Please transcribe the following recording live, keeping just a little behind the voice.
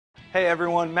Hey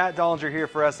everyone, Matt Dollinger here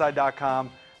for SI.com.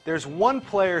 There's one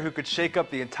player who could shake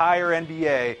up the entire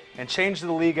NBA and change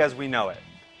the league as we know it.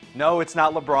 No, it's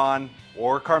not LeBron,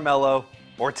 or Carmelo,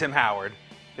 or Tim Howard.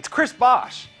 It's Chris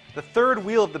Bosh, the third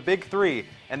wheel of the Big Three,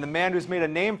 and the man who's made a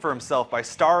name for himself by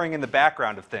starring in the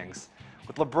background of things.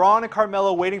 With LeBron and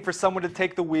Carmelo waiting for someone to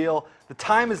take the wheel, the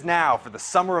time is now for the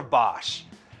summer of Bosh.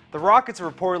 The Rockets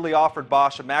have reportedly offered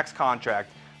Bosh a max contract,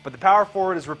 but the power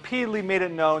forward has repeatedly made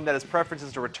it known that his preference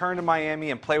is to return to Miami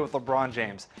and play with LeBron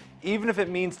James, even if it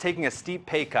means taking a steep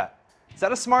pay cut. Is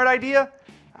that a smart idea?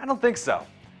 I don't think so.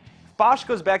 If Bosh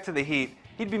goes back to the Heat,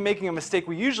 he'd be making a mistake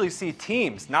we usually see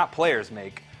teams, not players,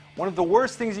 make. One of the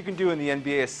worst things you can do in the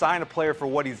NBA is sign a player for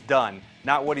what he's done,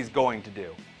 not what he's going to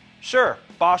do. Sure,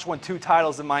 Bosh won 2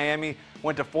 titles in Miami,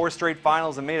 went to 4 straight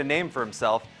finals and made a name for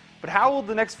himself, but how will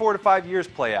the next 4 to 5 years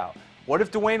play out? What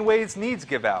if Dwayne Wade's needs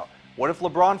give out? What if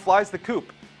LeBron flies the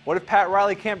coop? What if Pat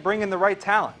Riley can't bring in the right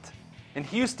talent? In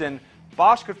Houston,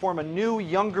 Bosh could form a new,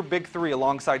 younger Big Three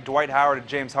alongside Dwight Howard and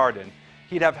James Harden.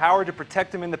 He'd have Howard to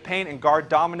protect him in the paint and guard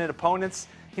dominant opponents.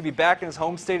 He'd be back in his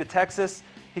home state of Texas.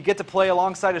 He'd get to play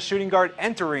alongside a shooting guard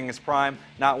entering his prime,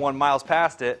 not one miles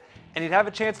past it. And he'd have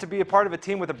a chance to be a part of a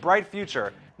team with a bright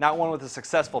future, not one with a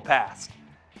successful past.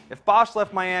 If Bosh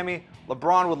left Miami,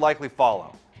 LeBron would likely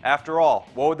follow. After all,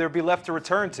 what would there be left to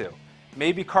return to?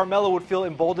 Maybe Carmelo would feel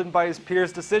emboldened by his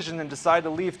peers' decision and decide to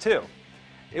leave too.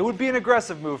 It would be an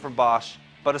aggressive move from Bosh,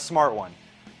 but a smart one.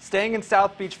 Staying in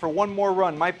South Beach for one more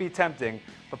run might be tempting,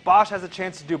 but Bosh has a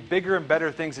chance to do bigger and better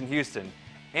things in Houston,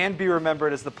 and be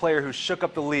remembered as the player who shook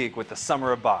up the league with the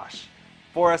summer of Bosh.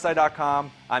 For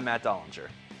SI.com, I'm Matt Dollinger.